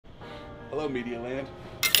Hello, Media Land.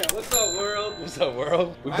 Yeah, what's up, world? What's up,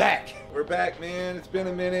 world? We're back. We're back, man. It's been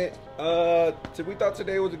a minute. We thought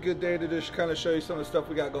today was a good day to just kind of show you some of the stuff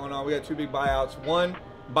we got going on. We got two big buyouts. One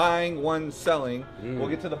buying, one selling. We'll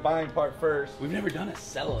get to the buying part first. We've never done a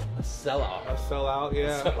sellout. A sellout,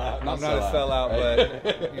 yeah. Sellout, I'm not a sellout, right?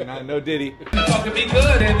 but you know, no Diddy. Talking me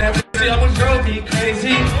good and everything almost drove me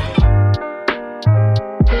crazy.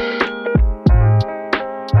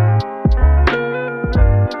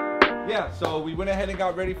 Yeah, so we went ahead and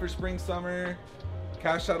got ready for spring, summer.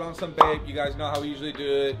 Cashed out on some Bape. You guys know how we usually do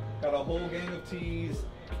it. Got a whole gang of tees.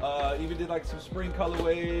 Even did like some spring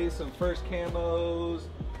colorways, some first camos,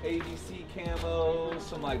 ABC camos,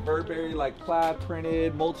 some like Burberry like plaid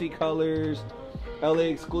printed, multicolors, LA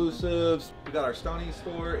exclusives. We got our Stony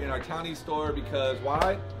store and our Townie store because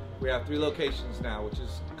why? We have 3 locations now, which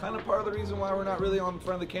is kind of part of the reason why we're not really on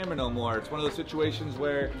front of the camera no more. It's one of those situations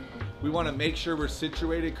where we want to make sure we're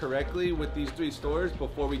situated correctly with these 3 stores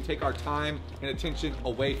before we take our time and attention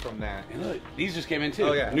away from that. And look, these just came in too.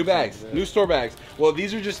 Oh, yeah. New bags, Yeah. new store bags. Well,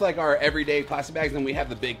 these are just like our everyday plastic bags, and we have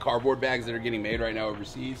the big cardboard bags that are getting made right now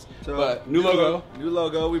overseas. So, but new logo. New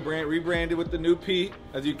logo. We rebranded with the new P,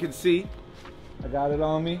 as you can see. I got it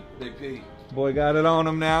on me. Big P. Boy got it on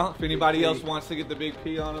him now. If anybody Big P. else wants to get the big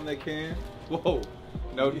P on them, they can. Whoa.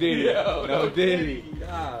 No Diddy. Yo, no no Diddy. Diddy.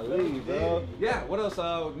 Golly, bro. Yeah, what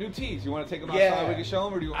else? New tees. You want to take them outside? Yeah. We can show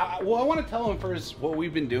them, or do you want... Well, I want to tell them first what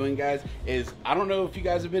we've been doing, guys, is I don't know if you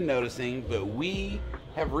guys have been noticing, but we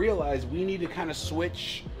have realized we need to kind of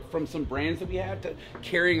switch from some brands that we have to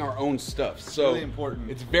carrying our own stuff. So really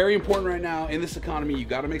important. It's very important right now in this economy. You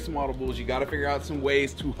got to make some audibles. You got to figure out some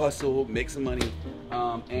ways to hustle, make some money.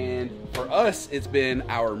 And for us, it's been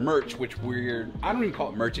our merch, which I don't even call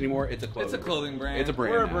it merch anymore. It's a clothing. It's a clothing brand. It's a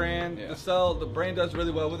brand. We're a now. brand. Yeah. The brand does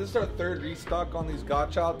really well. This is our 3rd restock on these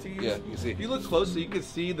gotcha tees. Yeah, you can see. If you look closely, you can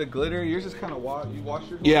see the glitter. Yours is kind of you wash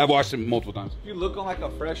yours? Yeah, I've washed them multiple times. If you look on like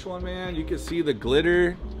a fresh one, man, you can see the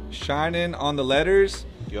glitter shining on the letters.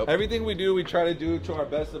 Yep. Everything we do, we try to do to our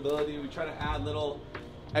best ability. We try to add little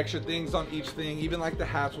extra things on each thing. Even like the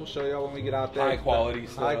hats, we'll show y'all when we get out there. High quality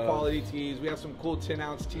stuff. High quality tees. We have some cool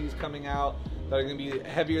 10-ounce tees coming out that are gonna be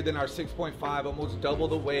heavier than our 6.5, almost double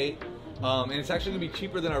the weight. And it's actually gonna be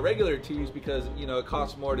cheaper than our regular tees because, you know, it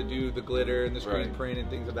costs more to do the glitter and the screen print and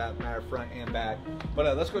things of that matter, front and back.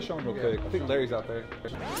 But let's go show them real quick. I think Larry's out there.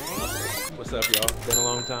 What's up, y'all? Been a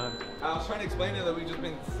long time. I was trying to explain to you that we've just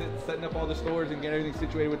been setting up all the stores and getting everything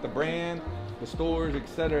situated with the brand, the stores,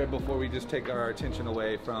 etc. before we just take our attention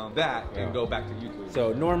away from that and go back to YouTube.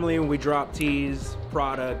 So normally when we drop tees,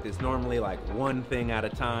 product is normally like one thing at a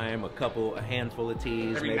time, a handful of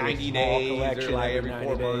tees, Every maybe 90 a small days or collection like every 90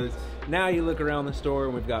 4 days. months. Now you look around the store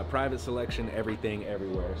and we've got private selection, everything,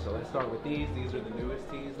 everywhere. So let's start with these. These are the newest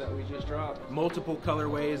tees that we just dropped. Multiple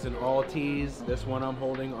colorways in all tees. This one I'm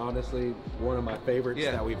holding, honestly, one of my favorites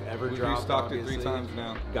that we've ever dropped. We've restocked obviously. it 3 times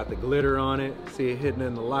now. Got the glitter on it. See it hidden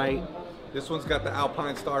in the light. This one's got the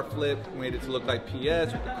Alpine Star flip, made it to look like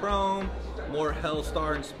PS with the chrome, more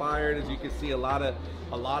Hellstar inspired. As you can see, a lot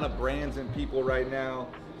of brands and people right now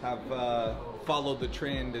have followed the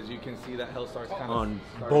trend. As you can see, that Hellstar's kind of on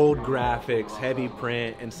bold graphics, heavy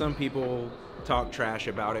print, and some people talk trash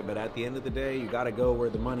about it, but at the end of the day, you got to go where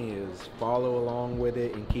the money is. Follow along with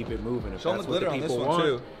it and keep it moving. If Show them that's the what glitter the on this people one want,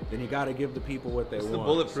 too. Then you got to give the people what they want. It's the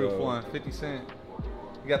bulletproof So, one, 50 cent.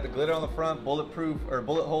 You got the glitter on the front, bulletproof, or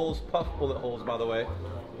bullet holes, puff bullet holes, by the way.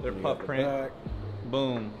 They're puff print. back.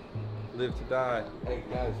 Boom. Live to die. Hey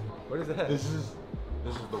guys, What is that? this is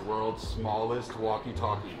the world's smallest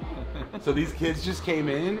walkie-talkie. So these kids just came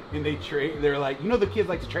in and they're like, you know, the kids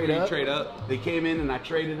like to trade up. Trade up. They came in and I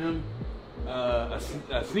traded them a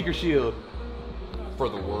sneaker shield for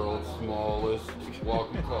the world's smallest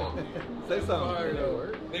walkie-talkie. Say something.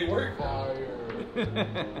 Fire. They work. You're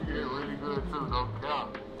really good too, no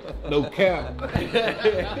cap. No cap.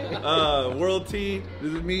 World T.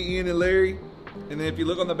 This is me, Ian, and Larry. And then if you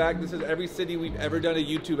look on the back, this is every city we've ever done a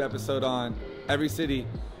YouTube episode on. Every city.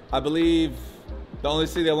 I believe the only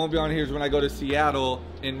city that won't be on here is when I go to Seattle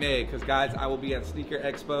in May. Because guys, I will be at Sneaker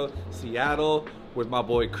Expo Seattle with my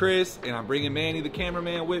boy Chris, and I'm bringing Manny the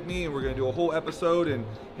cameraman with me, and we're gonna do a whole episode and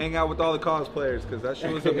hang out with all the cosplayers because that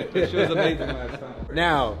shit was amazing last time.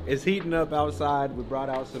 Now, it's heating up outside. We brought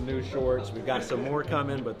out some new shorts. We've got some more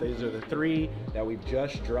coming, but these are the 3 that we've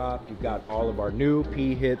just dropped. You've got all of our new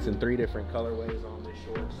P hits in 3 different colorways on this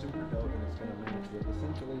short. Super dope, and it's gonna match with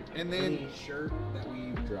essentially any shirt that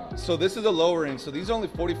we've dropped. So this is a lower end. So these are only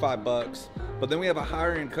 45 bucks. But then we have a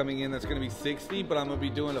higher end coming in that's gonna be 60, but I'm gonna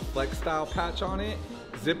be doing a flex style patch on it.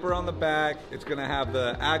 zipper on the back. It's gonna have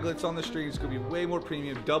the aglets on the string. It's gonna be way more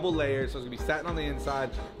premium, double layers. So it's gonna be satin on the inside,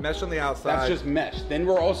 mesh on the outside. That's just mesh. Then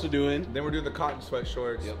we're also doing. Then we're doing the cotton sweat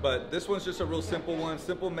shorts. Yep. But this one's just a real simple one.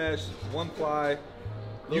 Simple mesh, one ply,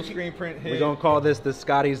 little screen print hit. We're gonna call this the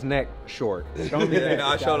Scotty's neck short. Show me that. No,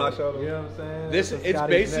 I showed him. You know what I'm saying? This It's the it's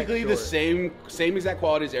Scotty's neck basically the short. same exact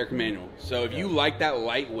quality as Air Manual. So if you like that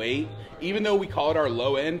lightweight, even though we call it our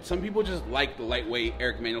low end, some people just like the lightweight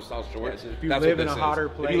Eric Manuel style shorts. If you That's live what in a this hotter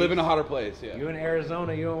is. place, If you live in a hotter place, yeah. You in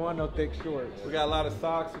Arizona, you don't want no thick shorts. We got a lot of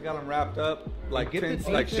socks. We got them wrapped up like Get the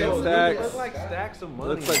 10 like 10 details. stacks. Look like stacks of money.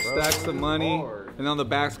 Looks like bro. stacks of money. Hard. And on the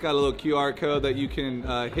back's got a little QR code that you can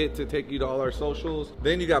hit to take you to all our socials.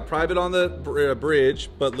 Then you got private on the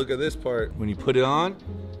bridge, but look at this part. When you put it on,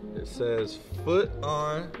 it says foot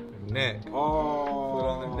on neck. Oh. Foot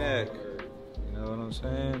on the neck. You know what I'm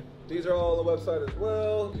saying? These are all on the website as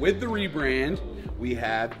well. With the rebrand, we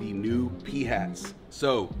have the new P hats.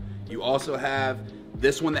 So you also have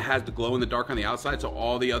this one that has the glow in the dark on the outside, so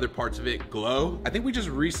all the other parts of it glow. I think we just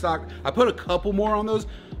restocked. I put a couple more on those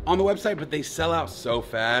on the website, but they sell out so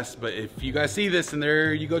fast. But if you guys see this and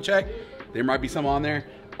there you go check, there might be some on there.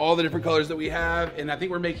 All the different colors that we have, and I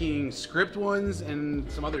think we're making script ones and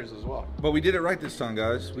some others as well. But we did it right this time,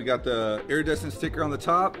 guys. We got the iridescent sticker on the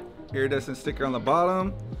top, iridescent sticker on the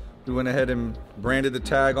bottom. We went ahead and branded the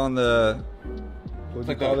tag on the, It's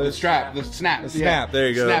like the strap, the snap. The snap, there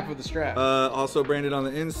you go. Snap with the strap. Also branded on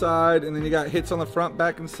the inside, and then you got hits on the front,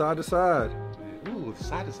 back, and side to side. Ooh,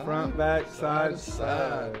 side to side. Front, back, side to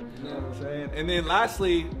side. You know what I'm saying? And then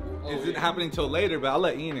lastly, isn't happening till later, but I'll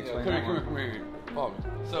let Ian explain that one. Come here. Follow me.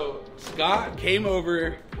 So Scott came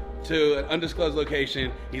over to an undisclosed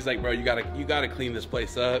location. He's like, bro, you gotta clean this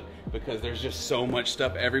place up because there's just so much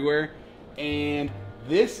stuff everywhere. And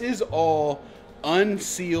this is all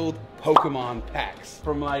unsealed Pokemon packs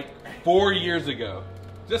from like 4 years ago.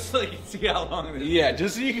 Just so you can see how long this is. Yeah,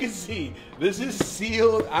 just so you can see. This is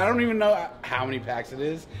sealed. I don't even know how many packs it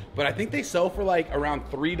is, but I think they sell for like around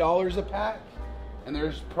 $3 a pack. And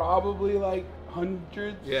there's probably like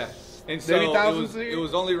hundreds. Yeah. And maybe so thousands it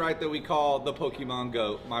was only right that we call the Pokemon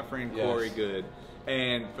GOAT, my friend Yes. Corey Good.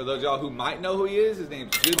 And for those of y'all who might know who he is, his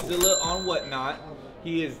name's Godzilla on Whatnot.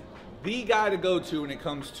 He is the guy to go to when it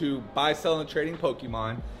comes to buy, selling, and trading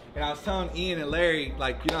Pokemon. And I was telling Ian and Larry,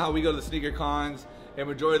 like, you know how we go to the sneaker cons and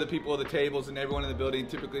majority of the people at the tables and everyone in the building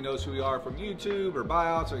typically knows who we are from YouTube or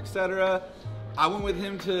buyouts or etc. I went with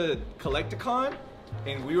him to Collect-A-Con,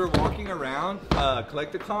 and we were walking around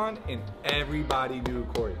Collect-A-Con, and everybody knew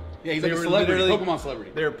Corey. Yeah, he's They like a were celebrity, literally- Pokemon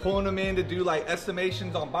celebrity. They were pulling him in to do like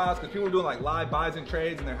estimations on buyouts because people were doing like live buys and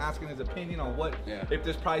trades, and they're asking his opinion on what if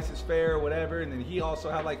this price is fair or whatever. And then he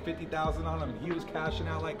also had like 50,000 on him, and he was cashing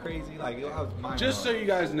out like crazy. Like it was mind Just so blowing. you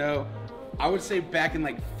guys know, I would say back in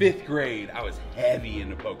like 5th grade, I was heavy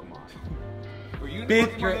into Pokemon. Were you in 5th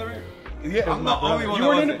Pokemon grade. ever? Yeah, I'm the only one. You that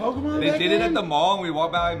weren't into wasn't. Pokemon They back did it then? at the mall, and we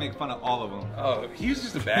walked by and make fun of all of them. Oh, he was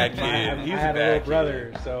just a bad kid. I He was had a bad little kid.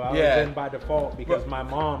 brother, so I was Yeah. in by default because my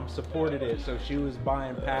mom supported it, so she was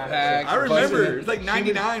buying packs. Packs. I remember Busted. it was like She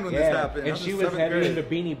 99 when yeah, this happened. I and was she in was 7th heavy grade. into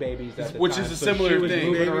Beanie Babies at the Which time. is a so similar she was thing.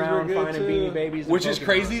 moving Babies were around good, finding too. Beanie Babies. and Which is Pokemon.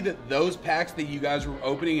 crazy that those packs that you guys were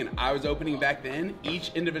opening and I was opening back then,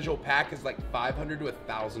 each individual pack is like $500 to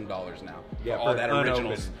 $1,000 now. Yeah, for all for that unopened.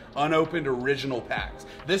 originals, unopened original packs.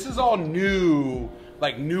 This is all new,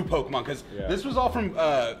 like new Pokemon, because this was all from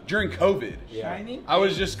during COVID. Yeah. Shiny? I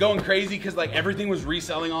was just going crazy because like everything was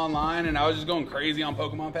reselling online, and I was just going crazy on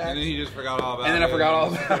Pokemon packs. And then he just forgot all about it. And then I forgot all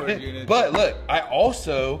about Storage it. units. But look, I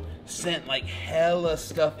also sent like hella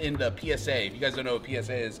stuff into PSA. If you guys don't know what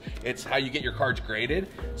PSA is, it's how you get your cards graded.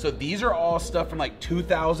 So these are all stuff from like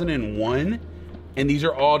 2001, and these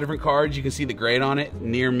are all different cards. You can see the grade on it,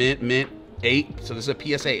 near mint, mint 8. So this is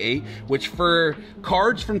a PSA 8, which for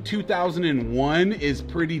cards from 2001 is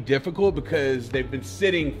pretty difficult because they've been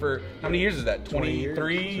sitting for, how many years is that?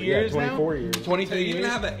 23 years now? 24 years. 23 To years. even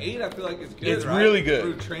have an 8, I feel like it's good. It's right? really good.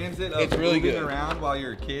 Through transit of It's really moving good. around while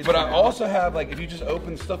you're a kid. But I also have, like, if you just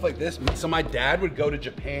open stuff like this, so my dad would go to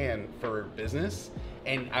Japan for business,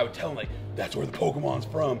 and I would tell him, like, that's where the Pokemon's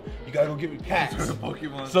from. You gotta go get me packs. where the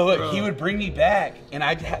Pokemon's So look, from. he would bring me back, and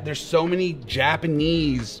there's so many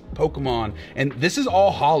Japanese Pokemon, and this is all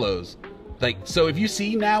hollows. Like, so if you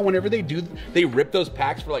see now, whenever they rip those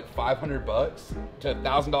packs for like $500 to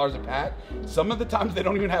 $1,000 a pack. Some of the times they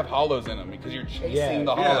don't even have hollows in them because you're chasing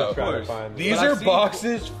the hollow. of course. These But are I've seen-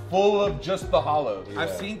 boxes full of just the hollows. I've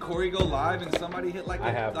seen Corey go live and somebody hit like I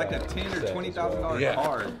have a that $10,000 or set as $20,000 well. Yeah.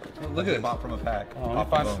 card. Look they at bought from a pack. Oh, let me Off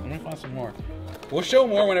find of some, them. let me find some more. We'll show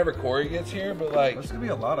more whenever Corey gets here, but like, That's gonna be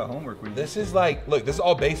a lot of homework. this is like, look, this is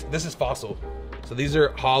all base. This is Fossil. So these are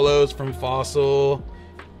hollows from Fossil.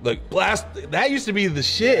 Look, blast. That used to be the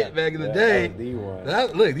shit back in the day. That was the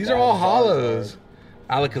one. Look, these are all hollows.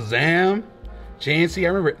 Alakazam, Chansey. I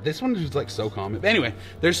remember this one was like so common. But anyway,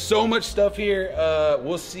 there's so much stuff here.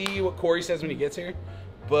 We'll see what Corey says when he gets here.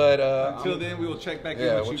 But until then, we will check back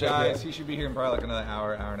in with you guys. He should be here in probably like another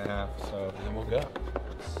hour, hour and a half. So and we'll go.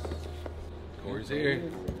 Corey's here.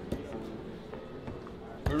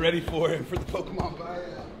 We're ready for him for the Pokemon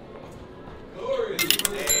buyout. Corey,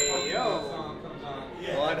 hey yo.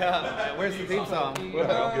 What up? Where's the theme song? Good?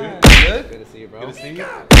 Good to see you, bro. Good to see you.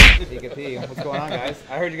 Pkwy. What's going on, guys?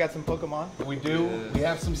 I heard you got some Pokemon. We do. We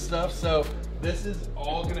have some stuff. So this is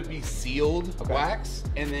all gonna be sealed wax,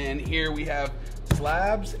 and then here we have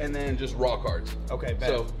slabs, and then just raw cards. Okay, bet.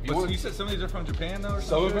 So you said some of these are from Japan though, or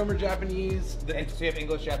some of something? them are Japanese. So you have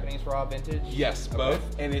English, Japanese, raw, vintage? Yes, both.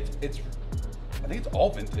 And it's I think it's all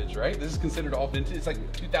vintage, right? This is considered all vintage. It's like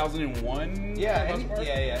 2001. Yeah,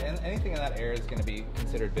 and anything in that era is going to be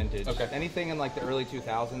considered vintage. Okay. Anything in like the early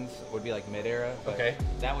 2000s would be like mid-era. Okay.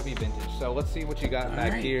 That would be vintage. So let's see what you got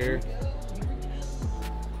back here.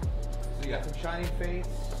 So you got some Shining Fates.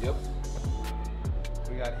 Yep.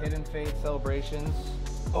 We got Hidden Fate Celebrations.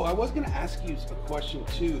 Oh, I was gonna ask you a question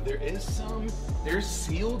too. There's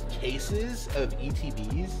sealed cases of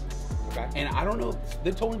ETBs. Okay. And I don't know,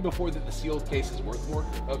 they told me before that the sealed case is worth more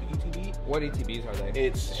of ETB. What ETBs are they?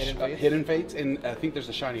 It's Hidden Fates? and I think there's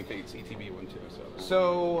a Shining Fates ETB one too.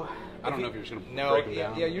 So I don't know if you're just gonna break them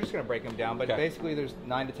down. Yeah, you're just gonna break them down. But Okay. basically, there's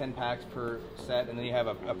 9 to 10 packs per set, and then you have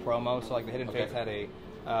a promo. So like the Hidden Fates had a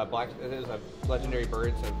black. It was a legendary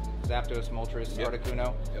birds of Zapdos, Moltres,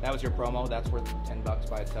 Articuno. Yep. That was your promo. That's worth $10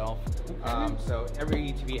 by itself. So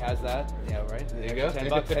every ETB has that. Yeah, right. There you go. $10,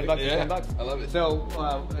 $10, Yeah. $10. I love it. So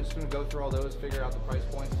I'm just gonna go through all those, figure out the price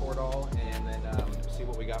points for it all, and then see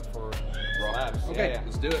what we got for slabs. Okay, Yeah.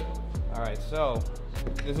 let's do it. All right. So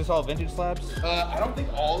is this all vintage slabs? I don't think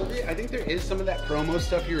all of it. I think there is some of that promo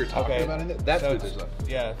stuff you were talking about in it. That's so vintage stuff.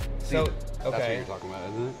 Yeah. See, So that's what okay. you're talking about,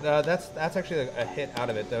 isn't it? That's actually a hit out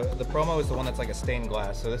of it. The promo is the one that's like a stained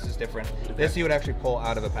glass, so this is different. This you would actually pull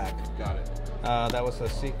out of a pack. Got it. That was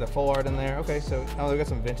the full art in there. Okay, so we got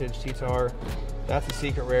some vintage T-Tar. That's a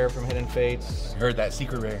secret rare from Hidden Fates. Heard that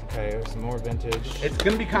secret rare. Okay, there's some more vintage. It's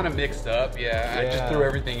gonna be kind of mixed up. Yeah, I just threw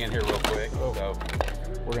everything in here real quick. Oh. So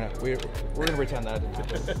We're gonna pretend that.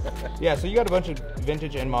 Yeah, so you got a bunch of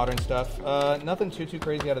vintage and modern stuff. Nothing too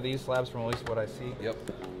crazy out of these slabs from at least what I see. yep.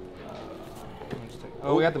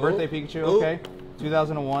 Oh, we got the birthday Pikachu. Okay,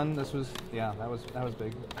 2001. This was that was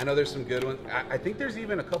big. I know there's some good ones. I think there's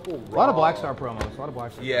even a couple. A lot of Black Star promos. A lot of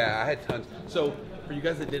Black Star. Yeah, I had tons. So for you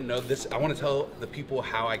guys that didn't know this, I want to tell the people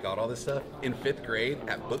how I got all this stuff. In 5th grade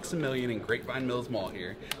at Books A Million in Grapevine Mills Mall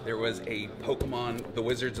here, there was a Pokemon, the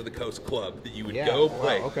Wizards of the Coast club that you would go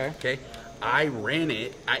play. Wow, okay. I ran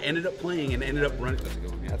it. I ended up playing and ended up running. That's a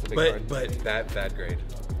good one. Yeah. That's a big card. But bad grade.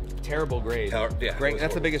 Terrible grade. Yeah, Great. it was That's the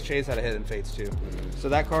horrible. biggest chase out of Hidden Fates too. So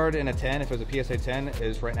that card in a 10, if it was a PSA 10,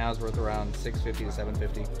 is right now is worth around $650 to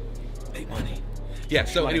 $750. Big money. Yeah,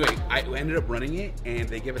 so Money. anyway, I ended up running it, and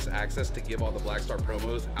they give us access to give all the Black Star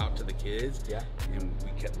promos out to the kids. Yeah. And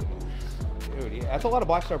we kept them all. Dude, yeah, that's a lot of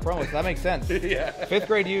Black Star promos. So that makes sense. Yeah. 5th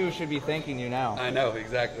grade you should be thanking you now. I know,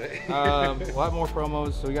 exactly. A lot more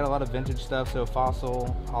promos. So we got a lot of vintage stuff. So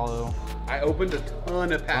Fossil, Hollow. I opened a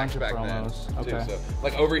ton of packs Bunch of back promos. then. Okay. Too, so,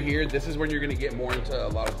 like over here, this is when you're going to get more into a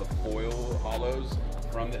lot of the foil hollows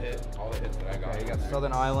from the hit, all the hits that I got. Okay, you from got there.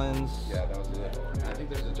 Southern Islands. Yeah, that was it. I think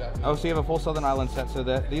there's a Japanese. Oh, so you have a full Southern Island set. So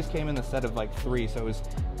that these came in the set of like 3. So it was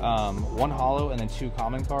 1 hollow and then 2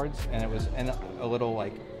 common cards, and it was in a little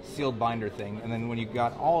like sealed binder thing. And then when you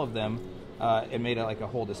got all of them, it made it like a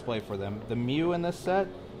whole display for them. The Mew in this set,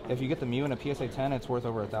 if you get the Mew in a PSA 10, it's worth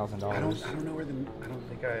over $1,000. I don't know where the. I don't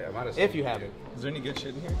think I might have. If you have it. Is there any good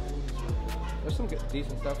shit in here? There's some good,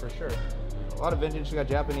 decent stuff for sure. A lot of vintage. You got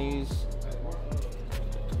Japanese.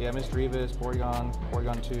 Yeah, Misdreavus,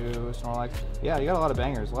 Porygon 2, Snorlax. Yeah, you got a lot of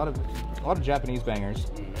bangers. A lot of Japanese bangers.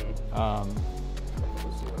 Let's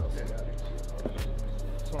see what else I got.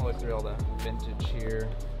 Just want to look through all the vintage here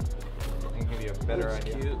and give you a better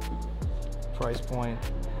idea. Cute. Price point.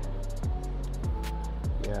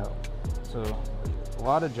 Yeah. So a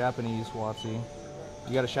lot of Japanese WotC.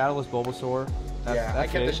 You got a Shadowless Bulbasaur. I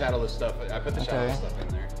kept big. the shadowless stuff. I put the shadowless stuff in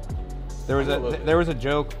there. There was a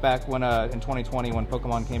joke back when in 2020 when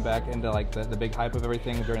Pokemon came back into like the big hype of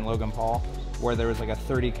everything during Logan Paul, where there was like a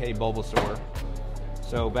 30K Bulbasaur.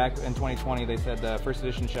 So back in 2020 they said the first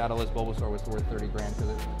edition Shadowless Bulbasaur was worth 30 grand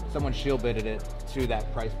because someone shield bidded it to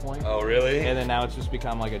that price point. Oh, really? And then now it's just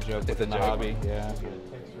become like a joke within the joke. hobby. Yeah.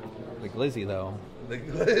 The Glizzy though. The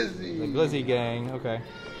Glizzy. The Glizzy gang. Okay.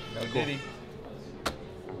 No Cool. Diddy.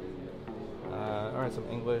 All right, some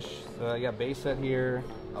English. So I got base set here.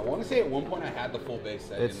 I want to say at one point I had the full base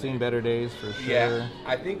set. It's seen better days for sure. Yeah,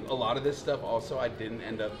 I think a lot of this stuff also I didn't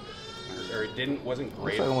end up, or it wasn't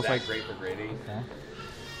great, like almost like great for grading. Okay.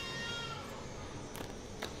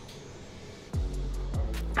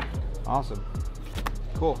 Awesome.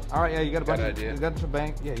 Cool. All right, yeah, you got a bunch. Idea. You got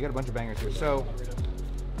a bunch of bangers here. So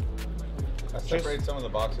I separated some of the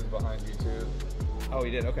boxes behind you too. Oh,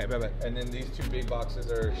 you did? Okay, bye. And then these 2 big boxes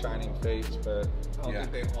are shining face, but I don't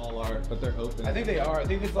think they all are, but they're open. I think they are. I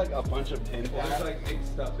think it's like a bunch of tin There's packs. like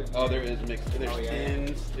mixed stuff in Oh, here. there is mixed. There's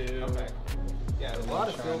tins too. Okay. Yeah, there's a lot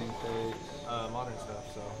of shining still, face. modern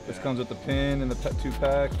stuff. So This comes with the pin and the 2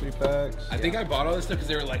 packs, 3 packs. I think I bought all this stuff because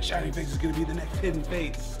they were like, Shining Face is going to be the next Hidden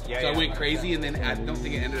Face. Yeah, so I yeah. went crazy, and then I don't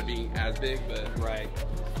think it ended up being as big, but. right.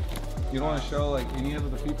 You don't want to show like any of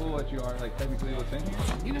the people what you are like technically what's in here?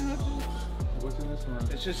 You know, What's in this one?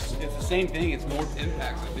 it's the same thing. It's more pin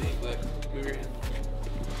packs, I think. Look, move your hand.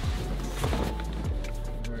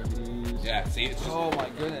 Where are these? Yeah, see, it's just. Oh my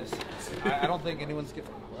goodness. I don't think anyone's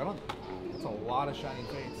getting. It's a lot of shining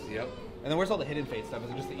fates. Yep. And then where's all the hidden fate stuff?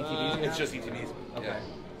 Is it just the ETBs? It's just ETBs. Okay. Yeah.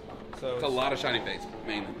 So It's a lot of Shining Face,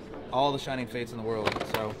 mainly. all the shining fates in the world.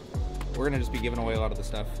 So we're gonna just be giving away a lot of the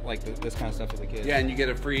stuff, like this kind of stuff to the kids. Yeah, and you get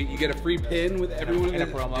a free pin with everyone and a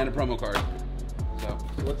promo. and a promo card. So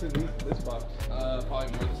What's in this box?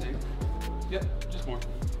 probably more the same. Yep, just more.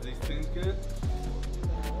 Are these things good?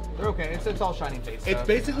 They're okay. It's all shining fates. It's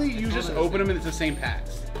basically you just open them and it's the same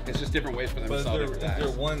packs. It's just different ways for them But to is sell there, different is packs.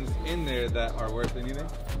 there ones in there that are worth anything?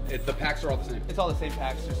 The packs are all the same. It's all the same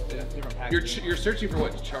packs, just different packs. You're searching for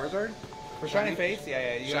what? Charizard? For shining fates,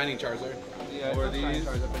 yeah. You Shining Charizard. Yeah, Or it's not these? Shining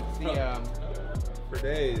Charizard, but it's the For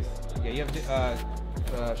days. yeah, you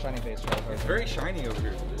have shining face Charizard. It's very shiny over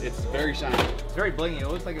here. It's very shiny. It's very blingy. It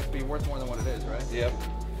looks like it's be worth more than what it is, right? Yep.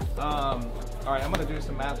 All right, I'm gonna do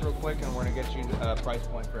some math real quick, and we're gonna get you a price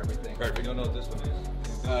point for everything. You don't know what this one is.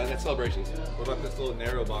 That's Celebrations. What about this little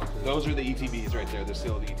narrow box? Those are the ETBs right there. They're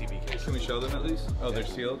sealed ETB cases. Can we show them at least? Oh, they're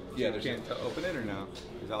sealed? Yeah, So they're you can't open it or no?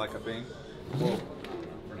 Is that like a thing?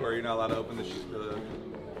 Where you're not allowed to open the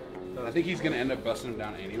I think he's gonna end up busting them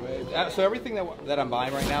down anyway. So everything that I'm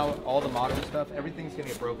buying right now, all the modern stuff, everything's gonna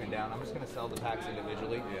get broken down. I'm just gonna sell the packs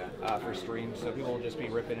individually for streams, so people will just be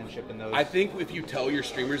ripping and shipping those. I think if you tell your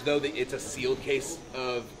streamers though that it's a sealed case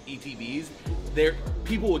of ETBs,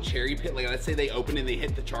 people will cherry pick. Like let's say they open and they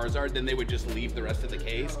hit the Charizard, then they would just leave the rest of the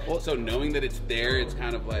case. So knowing that it's there, it's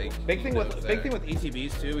kind of like big thing with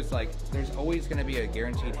ETBs too is like there's always going to be a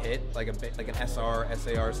guaranteed hit, like an SR,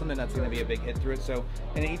 SAR, something that's going to be a big hit through it. So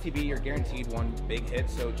in an ETB, you're guaranteed one big hit.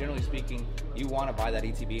 So generally speaking, you want to buy that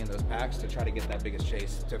ETB in those packs to try to get that biggest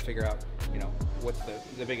chase to figure out, what's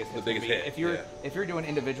the biggest hit. The biggest hit. If you're doing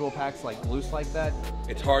individual packs like loose like that,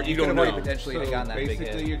 it's hard. You could don't have already know. potentially gotten that big hit.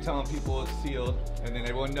 basically, you're telling people it's sealed, and then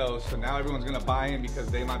everyone knows. So now everyone's gonna buy in because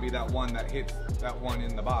they might be that one that hits that one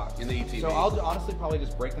in the box. In the ETB. So I'll honestly probably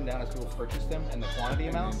just break them down as people purchase them and the quantity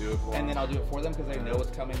And amount, then do it for and them. then I'll do it for them because they know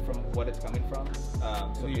it's coming from what it's coming from.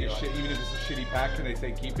 So you just even if it's a shitty pack, can they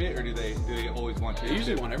say keep it, or do they always want you? They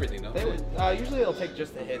usually want everything, don't They they? would, usually they'll take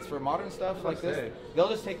just the hits. For modern stuff like this, say. they'll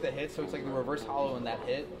just take the hits, so it's like the reverse hollow in that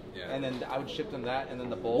hit, Yeah. and then I would ship them that, and then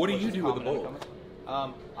the bulk. What do which you is do with the common and bulk?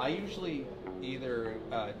 uncommon. I usually either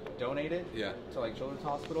donate it Yeah. to like Children's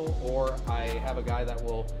Hospital, or I have a guy that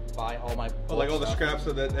will buy all my Oh, like bulk all the stuff. scraps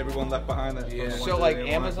so that everyone left behind. That Yeah. So like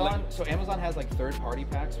Amazon, has like third-party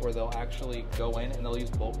packs where they'll actually go in and they'll use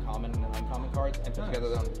bulk common and uncommon cards and put together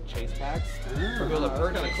their own chase packs for people to that's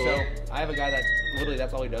purchase. kinda cool. So I have a guy that literally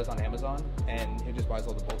that's all he does on Amazon, and he just buys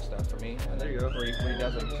all the bulk stuff for me, and then There you go. where he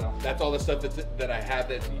does it. So That's all the stuff that I have.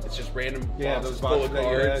 That it's just random boxes those full boxes of that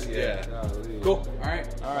you cards. had, Yeah. golly. Cool. All right.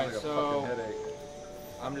 all right, Like a so fucking headache.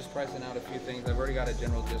 I'm just pricing out a few things. I've already got a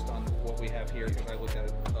general gist on what we have here because I looked at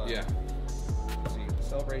it. Yeah. Let's see,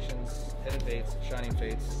 celebrations, hidden fates, shining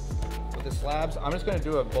fates. With the slabs, I'm just going to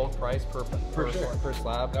do a bulk price per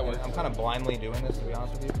slab. That works. I'm kind of blindly doing this, to be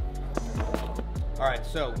honest with you. All right,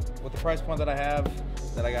 so with the price point that I have,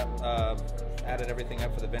 that I got added everything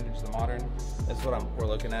up for the vintage, the modern. This is what we're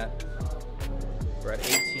looking at. We're at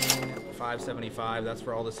 $18,575. That's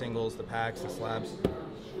for all the singles, the packs, the slabs.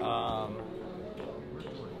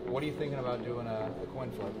 What are you thinking about doing a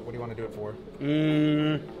coin flip? What do you want to do it for?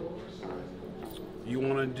 You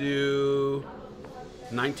want to do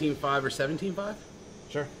 19.5 or 17.5?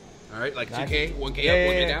 Sure. All right, like 2K, 1K Yeah, up,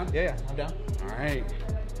 1K yeah, down. Yeah, I'm down. All right.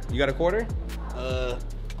 You got a quarter?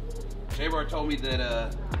 J-Bar told me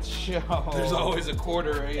that there's always a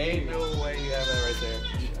quarter. Right? Ain't no way you have that right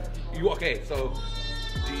there. Okay? So,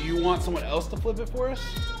 do you want someone else to flip it for us?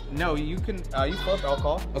 No, you can. You flip. I'll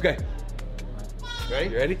call. Okay. Ready?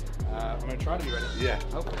 You ready? I'm gonna try to be ready. Yeah.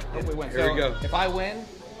 Hope we win. Here we go. If I win,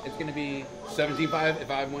 it's gonna be 17.5. If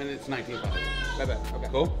I win, it's 19.5. my bet. Okay.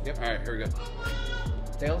 Cool? Yep. All right, here we go.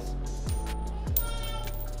 Tails.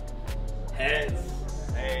 Heads.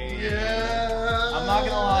 Hey. Yeah. I'm not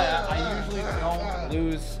gonna lie. I usually don't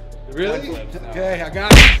lose. Really? coin flips, no. Okay, I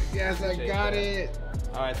got it. Yes, I Appreciate got that. it.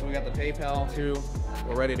 All right, so we got the PayPal too.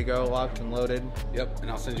 We're ready to go, locked and loaded. Yep, and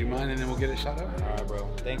I'll send you mine, and then we'll get it shot over. All right, bro.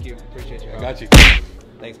 Thank you. Appreciate you. I got you.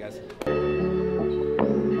 Thanks, guys.